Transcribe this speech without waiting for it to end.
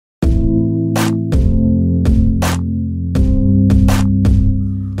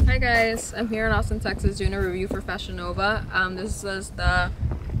guys, I'm here in Austin, Texas doing a review for Fashion Nova. This is the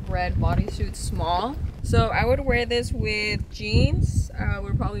red bodysuit small. So I would wear this with jeans. I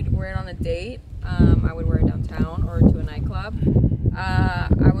would probably wear it on a date. I would wear it downtown or to a nightclub.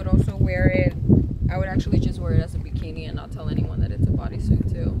 I would also wear it, I would actually just wear it as a bikini and not tell anyone that it's a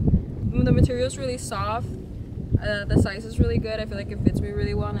bodysuit too. The material is really soft. The size is really good. I feel like it fits me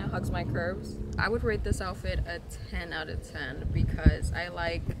really well and it hugs my curves. I would rate this outfit a 10 out of 10 because I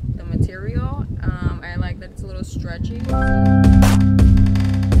like the material. I like that it's a little stretchy.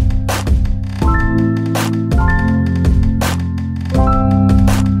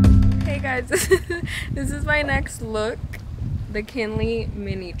 Hey guys, this is my next look, the Kinley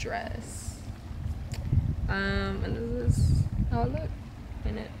mini dress. And this is how it looks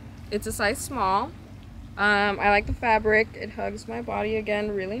in it. It's a size small. I like the fabric. It hugs my body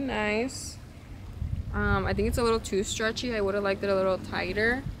again, really nice. I think it's a little too stretchy. I would have liked it a little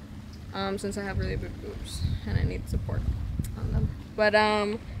tighter since I have really big boobs and I need support on them. But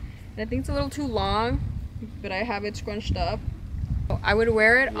I think it's a little too long, but I have it scrunched up. I would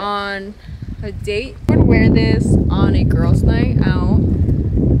wear it on a date. I would wear this on a girls' night out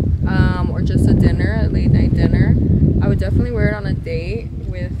or just a dinner, a late night dinner. I would definitely wear it on a date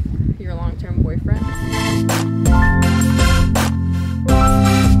with your long-term boyfriend.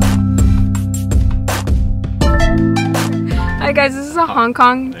 Hi guys, this is a Hong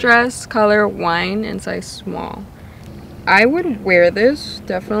Kong dress, color wine and size small. I would wear this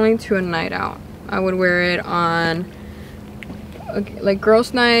definitely to a night out. I would wear it on like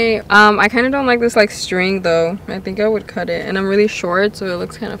girls' night. I kind of don't like this like string though. I think I would cut it, and I'm really short, so it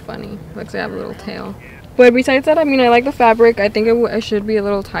looks kind of funny. It looks like I have a little tail. But besides that, I mean, I like the fabric. I think it should be a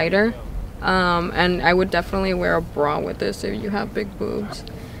little tighter. And I would definitely wear a bra with this if you have big boobs.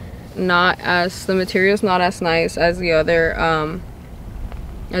 The material's not as nice as the other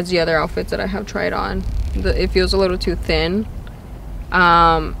outfits that I have tried on. It feels a little too thin.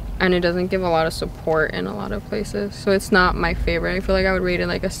 And it doesn't give a lot of support in a lot of places. So it's not my favorite. I feel like I would rate it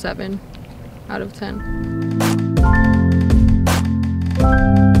like a 7 out of 10.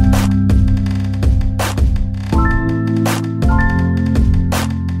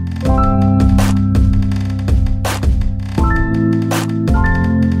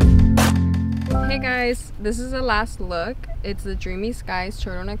 This is the last look. It's the Dreamy Skies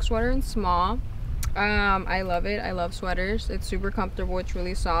turtleneck sweater in small. I love it. I love sweaters. It's super comfortable. It's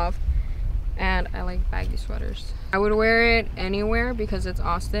really soft, and I like baggy sweaters. I would wear it anywhere because it's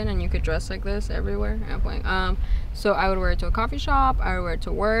Austin and you could dress like this everywhere. I'm playing. So I would wear it to a coffee shop. I would wear it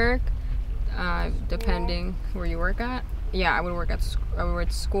to work, depending where you work at. Yeah, I would wear it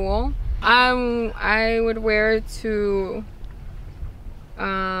to school. I would wear it to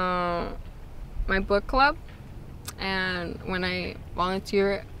my book club, and when I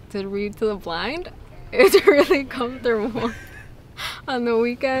volunteer to read to the blind, it's really comfortable on the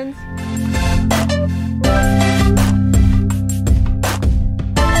weekends.